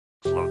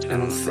And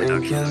I'm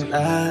thinking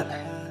that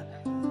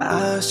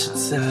I should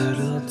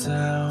settle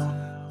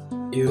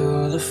down.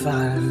 You're the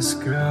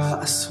finest girl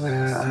I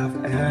swear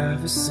I've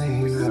ever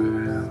seen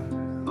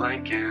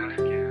around.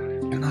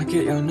 Can I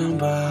get your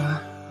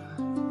number?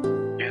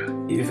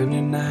 Even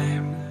your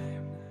name?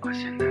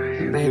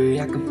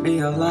 Maybe I could be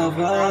your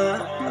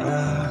lover.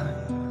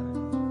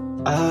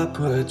 I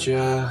put you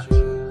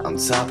on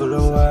top of the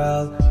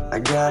world, I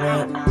got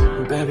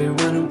it. Baby,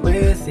 when I'm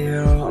with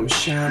you, I'm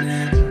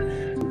shining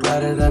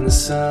brighter than the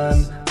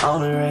sun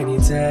on a rainy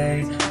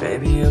day.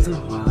 Baby, you're the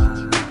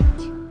one,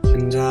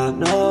 and I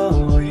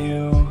know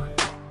you.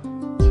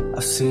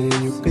 I've seen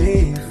you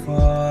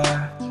before.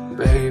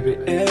 Baby,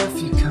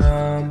 if you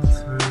come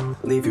through,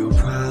 leave your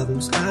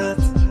problems at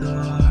the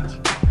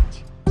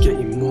door. Get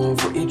you more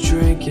of what you're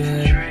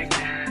drinking,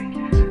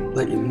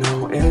 let you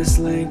know it's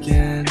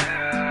Lincoln,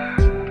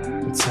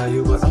 and tell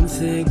you what I'm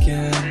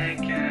thinking,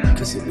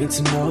 cause you need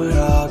to know it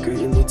all. Girl,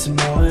 you need to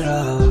know it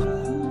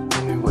all.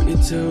 Tell me what you're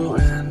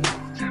doing,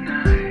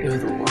 you're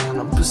the one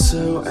I'm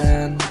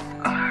pursuing.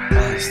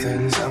 All these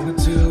things I would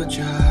do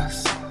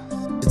just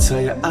to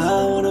tell you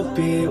I wanna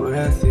be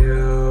with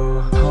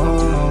you.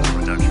 Home,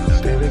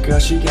 baby girl,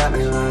 she got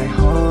me like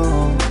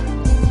home.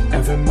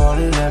 Every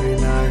morning, every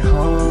night,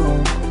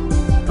 home.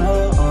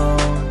 Oh,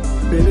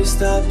 oh, baby,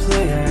 stop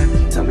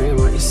playing. Tell me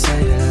what you're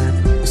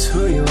saying. It's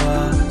who you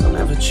are, don't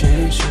ever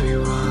change who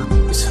you are.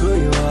 It's who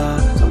you are,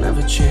 don't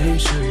ever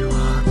change who you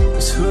are.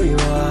 It's who you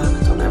are,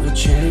 don't ever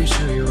change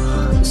who you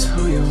are. It's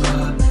who you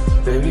are,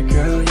 baby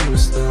girl, you a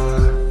star.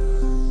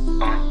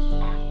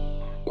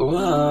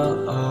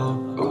 Whoa, oh,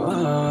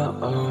 whoa,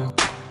 oh.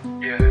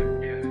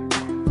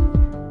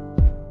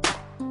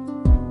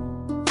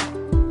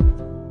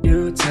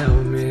 You tell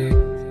me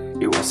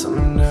you want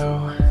something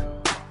new.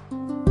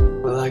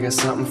 Well, I got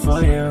something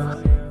for you.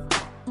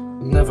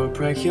 Never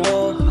break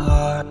your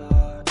heart,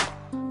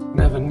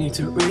 never need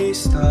to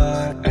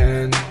restart.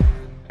 And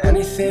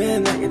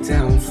anything that you're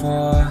down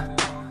for,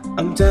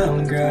 I'm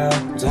down, girl,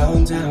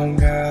 down, down,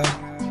 girl.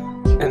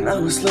 And I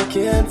was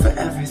looking for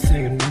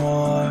everything and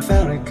more.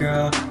 Found it,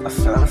 girl, I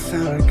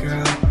found it,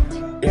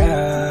 girl.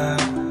 Yeah,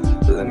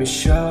 let me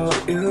show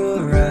you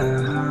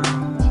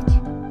around.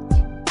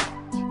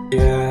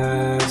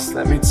 Yes,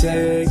 let me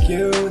take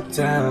you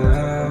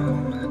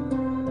down.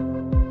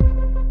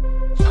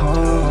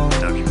 Home,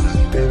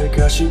 baby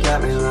girl, she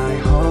got me like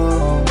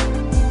home.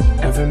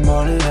 Every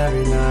morning,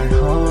 every night,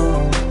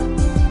 home.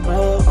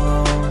 Oh,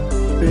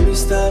 oh, baby,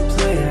 stop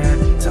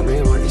playing. Tell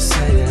me what you're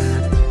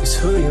saying. It's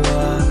who you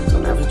are,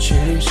 don't ever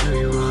change who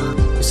you are.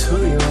 It's who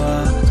you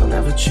are, don't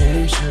ever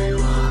change who you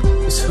are.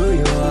 It's who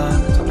you are,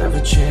 don't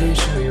ever change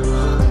who you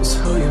are. It's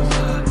who you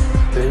are,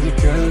 baby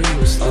girl,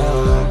 you a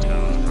star.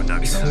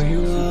 It's who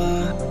you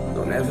are,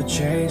 don't ever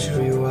change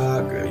who you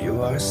are. Girl,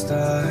 you are a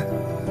star,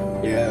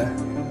 yeah.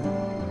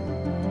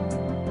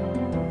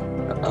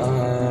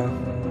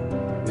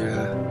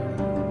 Yeah.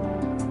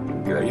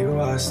 Girl, you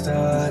are a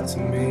star to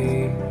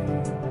me.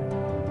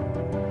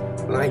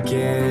 Like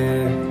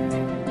it,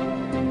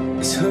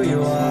 it's who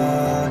you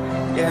are,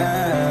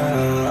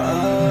 yeah.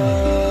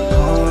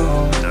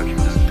 Home,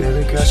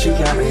 baby girl, she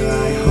got me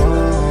like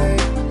home.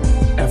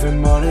 Every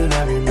morning,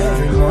 every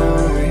night,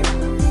 home.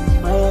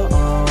 Oh,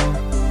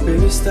 oh,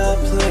 baby, stop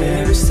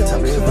playing. Tell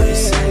me what you're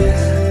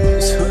saying.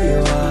 It's who you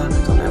are,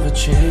 don't ever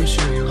change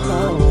who you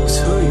are. It's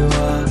who you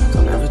are,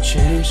 don't ever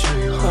change who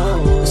you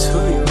are. It's who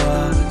you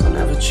are, don't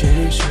ever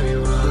change who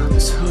you are.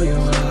 It's who you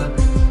are,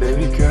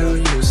 baby girl,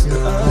 you a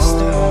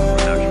star.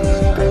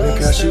 Baby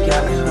girl, she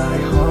got me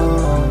like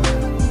home.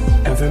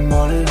 Every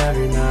morning,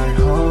 every night,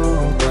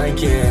 home.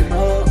 Blanket,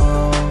 oh,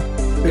 oh,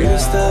 baby,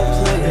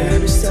 stop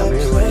playing. Tell me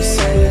what you're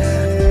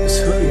saying. It's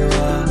who you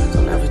are,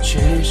 don't ever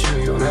change who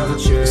you are.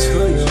 It's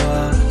who you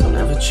are, don't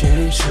ever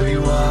change who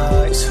you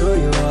are. It's who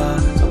you are,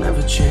 don't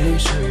ever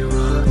change who you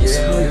are. It's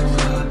who you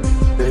are,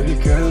 baby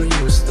girl,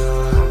 you a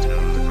star.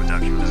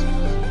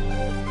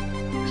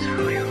 It's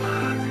who you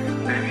are,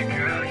 baby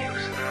girl, you a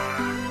star.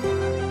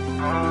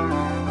 Oh,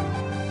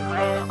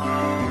 oh, oh.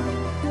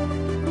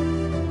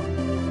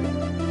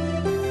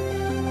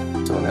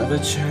 Don't ever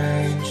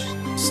change,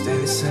 stay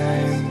the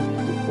same.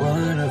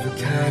 One of a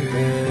kind,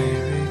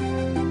 baby.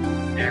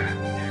 Yeah.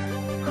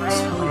 It's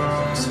who you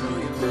are,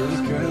 baby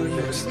girl, you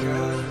a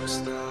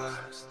star.